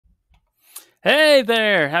Hey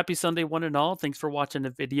there! Happy Sunday, one and all. Thanks for watching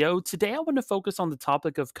the video. Today, I want to focus on the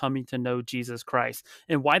topic of coming to know Jesus Christ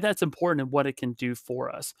and why that's important and what it can do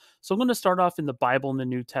for us. So, I'm going to start off in the Bible in the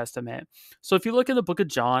New Testament. So, if you look in the book of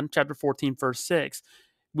John, chapter 14, verse 6,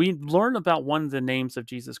 we learn about one of the names of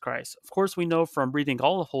Jesus Christ. Of course, we know from reading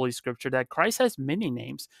all of Holy Scripture that Christ has many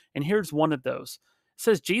names, and here's one of those. It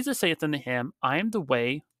says, Jesus saith unto him, I am the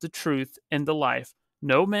way, the truth, and the life.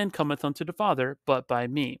 No man cometh unto the Father but by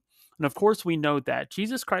me. And of course, we know that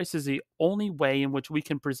Jesus Christ is the only way in which we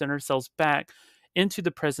can present ourselves back into the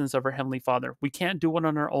presence of our Heavenly Father. We can't do it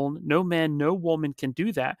on our own. No man, no woman can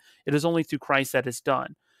do that. It is only through Christ that is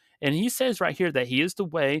done. And he says right here that he is the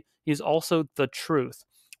way, he is also the truth.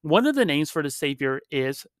 One of the names for the Savior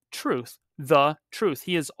is truth, the truth.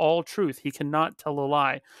 He is all truth. He cannot tell a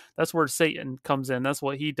lie. That's where Satan comes in. That's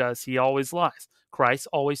what he does. He always lies. Christ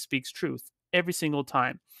always speaks truth every single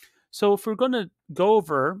time. So if we're going to go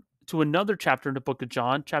over to another chapter in the book of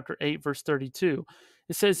John, chapter 8, verse 32,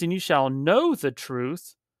 it says, And you shall know the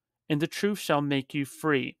truth, and the truth shall make you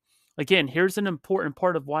free. Again, here's an important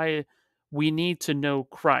part of why we need to know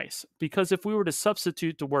Christ. Because if we were to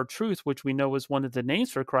substitute the word truth, which we know is one of the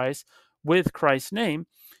names for Christ, with Christ's name,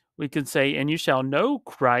 we can say, And you shall know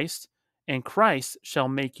Christ, and Christ shall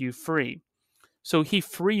make you free. So he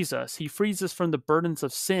frees us. He frees us from the burdens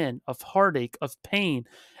of sin, of heartache, of pain.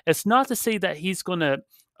 It's not to say that he's going to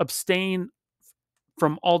abstain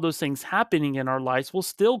from all those things happening in our lives. We'll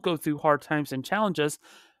still go through hard times and challenges,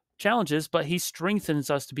 but he strengthens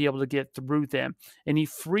us to be able to get through them. And he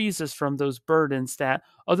frees us from those burdens that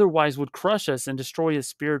otherwise would crush us and destroy us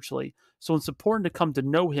spiritually. So it's important to come to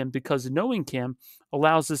know him because knowing him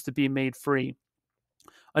allows us to be made free.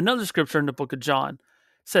 Another scripture in the book of John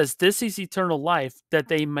says, This is eternal life, that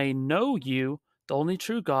they may know you, the only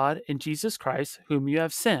true God, and Jesus Christ, whom you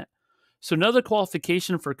have sent. So, another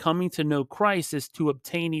qualification for coming to know Christ is to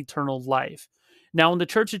obtain eternal life. Now, in the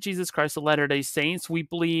Church of Jesus Christ of Latter-day Saints, we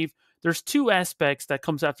believe there's two aspects that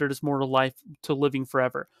comes after this mortal life to living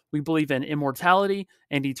forever. We believe in immortality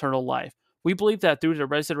and eternal life. We believe that through the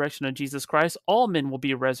resurrection of Jesus Christ, all men will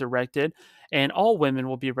be resurrected and all women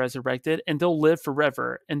will be resurrected and they'll live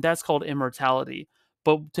forever. And that's called immortality.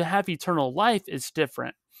 But to have eternal life is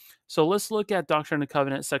different. So let's look at Doctrine and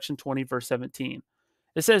Covenants, section 20, verse 17.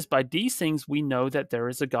 It says, By these things we know that there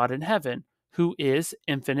is a God in heaven, who is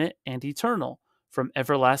infinite and eternal, from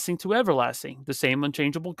everlasting to everlasting, the same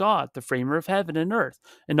unchangeable God, the framer of heaven and earth,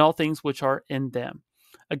 and all things which are in them.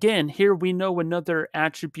 Again, here we know another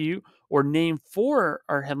attribute or name for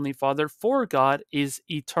our Heavenly Father, for God, is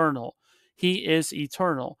eternal. He is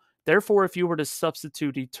eternal. Therefore, if you were to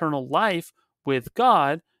substitute eternal life with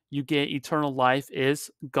God, you get eternal life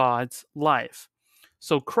is God's life.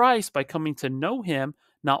 So, Christ, by coming to know Him,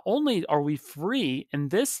 not only are we free in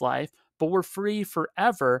this life, but we're free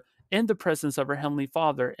forever in the presence of our Heavenly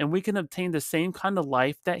Father. And we can obtain the same kind of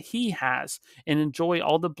life that He has and enjoy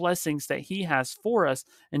all the blessings that He has for us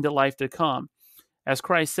in the life to come. As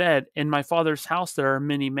Christ said, In my Father's house there are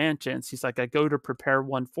many mansions. He's like, I go to prepare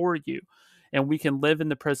one for you. And we can live in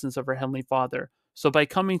the presence of our Heavenly Father. So by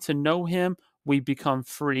coming to know Him, we become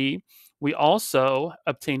free. We also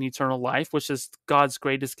obtain eternal life, which is God's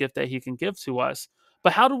greatest gift that He can give to us.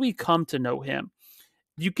 But how do we come to know Him?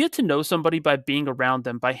 You get to know somebody by being around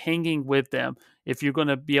them, by hanging with them. If you're going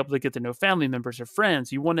to be able to get to know family members or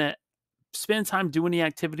friends, you want to spend time doing the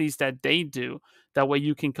activities that they do. That way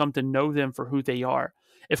you can come to know them for who they are.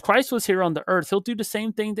 If Christ was here on the earth, he'll do the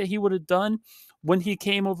same thing that he would have done when he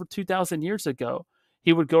came over 2,000 years ago.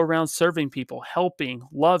 He would go around serving people, helping,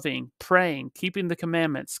 loving, praying, keeping the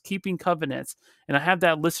commandments, keeping covenants. And I have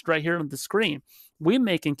that listed right here on the screen. We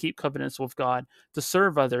make and keep covenants with God to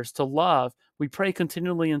serve others, to love. We pray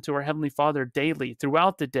continually unto our Heavenly Father daily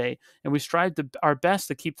throughout the day, and we strive our best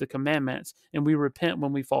to keep the commandments, and we repent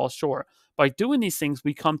when we fall short. By doing these things,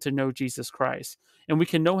 we come to know Jesus Christ, and we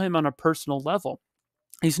can know Him on a personal level.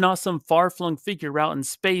 He's not some far flung figure out in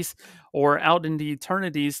space or out in the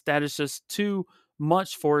eternities that is just too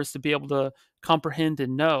much for us to be able to comprehend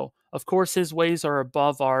and know. Of course, his ways are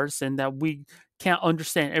above ours and that we can't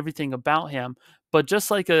understand everything about him. But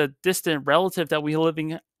just like a distant relative that we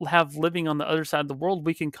have living on the other side of the world,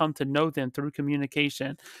 we can come to know them through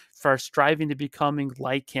communication for our striving to becoming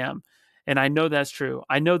like him. And I know that's true.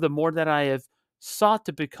 I know the more that I have sought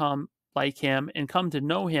to become like him and come to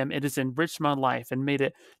know him, it has enriched my life and made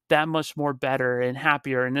it that much more better and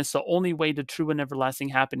happier. And it's the only way to true and everlasting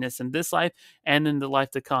happiness in this life and in the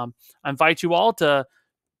life to come. I invite you all to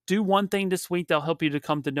do one thing this week that'll help you to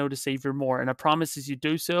come to know the Savior more. And I promise as you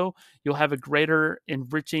do so, you'll have a greater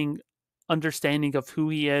enriching understanding of who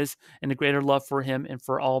he is and a greater love for him and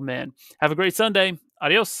for all men. Have a great Sunday.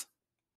 Adios.